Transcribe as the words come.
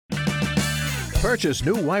Purchase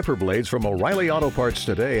new wiper blades from O'Reilly Auto Parts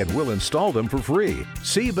today and we'll install them for free.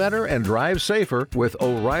 See better and drive safer with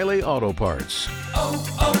O'Reilly Auto Parts.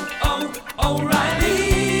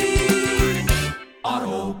 O'Reilly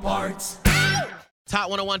Auto Parts. Top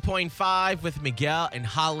 101.5 with Miguel and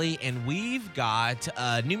Holly, and we've got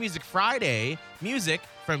New Music Friday music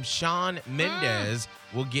from Shawn Mendes.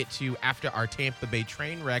 We'll get to after our Tampa Bay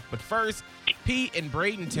train wreck. But first, Pete in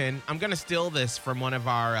Bradenton, I'm going to steal this from one of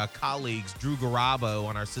our colleagues, Drew Garabo,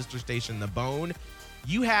 on our sister station, The Bone.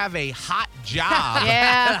 You have a hot job.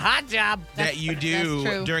 Yeah, hot job. That you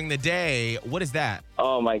do during the day. What is that?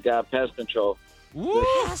 Oh, my God, pest control. Woo!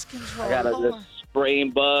 Pest control. I got to just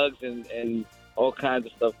spraying bugs and all kinds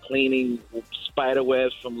of stuff, cleaning spider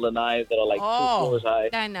webs from lanais that are like 2 floors high.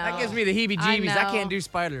 I know. That gives me the heebie-jeebies. I know. can't do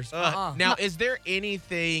spiders. Now, is there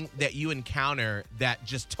anything that you encounter that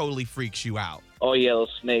just totally freaks you out? Oh, yeah, those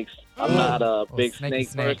snakes. I'm not a big snake.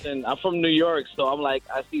 snake person. I'm from New York, so I'm like,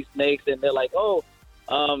 I see snakes, and they're like, you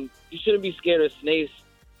shouldn't be scared of snakes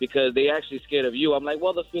because they actually scared of you. I'm like,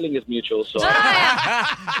 well, the feeling is mutual, so.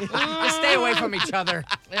 Just stay away from each other.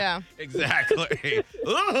 Yeah. Exactly.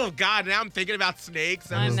 Oh, God, now I'm thinking about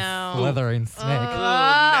snakes. I know. Slithering snake. Oh, no.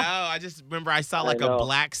 I just remember I saw like a know.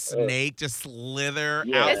 black snake just slither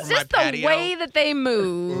Yeah. out It's from just my the patio. way that they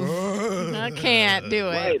move. I can't do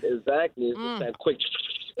it. Right, exactly. It's just that quick.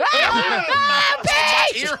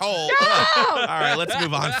 Ear hole. All right, let's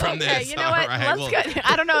move on from this. Okay, you know what? All right, Let's get.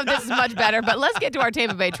 I don't know if this is much better, but let's get to our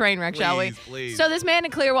Tampa Bay train wreck, shall we? Please. So this man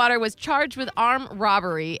in Clearwater was charged with armed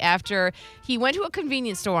robbery after he went to a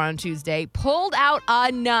convenience store on Tuesday, pulled out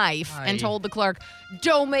a knife, and told the clerk,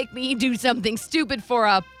 "Don't make me do something stupid for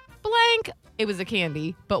a blank." It was a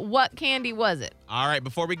candy, but what candy was it? All right,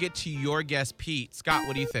 before we get to your guest, Pete, Scott,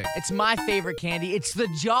 what do you think? It's my favorite candy. It's the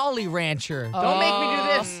Jolly Rancher. Don't make me do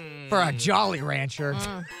this for a Jolly Rancher.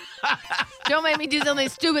 Don't make me do something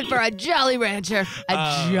stupid for a Jolly Rancher.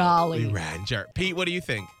 A Jolly. Rancher. Pete, what do you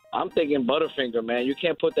think? I'm thinking Butterfinger, man. You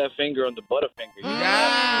can't put that finger on the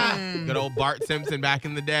Butterfinger. Good old Bart Simpson back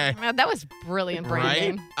in the day. Man, that was brilliant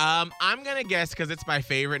branding. Right? I'm going to guess, because it's my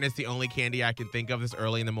favorite and it's the only candy I can think of this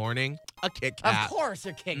early in the morning, a Kit Kat. Of course,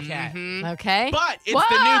 a Kit Kat. Mhm. Okay. But it's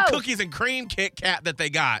Whoa! the new cookies and cream Kit Kat that they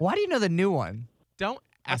got. Why do you know the new one? Don't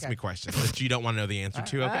ask me questions that you don't want to know the answer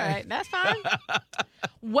to, okay? All right, that's fine.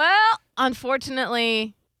 Well,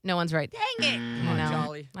 unfortunately, no one's right. Dang it. Come on,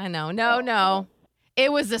 Jolly. I know. No. It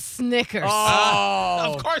was a Snickers.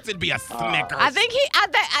 Oh. Of course it'd be a Snickers. I think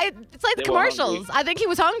it's like the They were commercials. I think he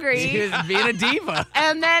was hungry. He was being a diva.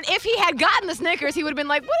 And then if he had gotten the Snickers, he would have been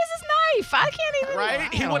like, what is this knife? I can't even.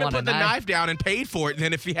 Right? He don't would have want a put the knife. knife down and paid for it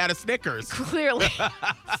than if he had a Snickers. Clearly.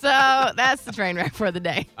 So that's the train wreck for the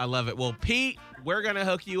day. I love it. Well, Pete, we're going to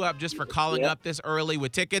hook you up just for calling up this early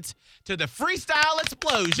with tickets to the Freestyle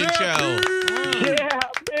Explosion Show. Yeah,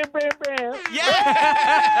 bam, bam, bam.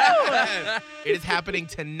 Yeah! It is happening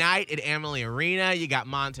tonight at Amalie Arena. You got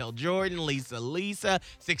Montel Jordan, Lisa,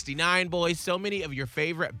 69 Boys, so many of your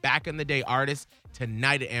favorite back-in-the-day artists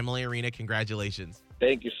tonight at Amalie Arena. Congratulations.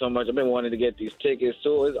 Thank you so much. I've been wanting to get these tickets,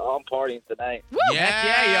 too. I'm partying tonight. Woo! Yes.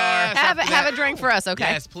 yeah, you are. Have a drink for us, okay?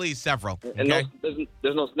 Yes, please, several. And Okay?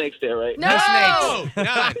 there's no snakes there, right? No.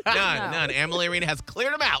 None. Amalie Arena has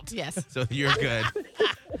cleared them out. Yes. So you're good.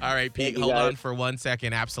 All right, Pete, Thank you, hold guys. on for 1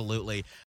 second. Absolutely.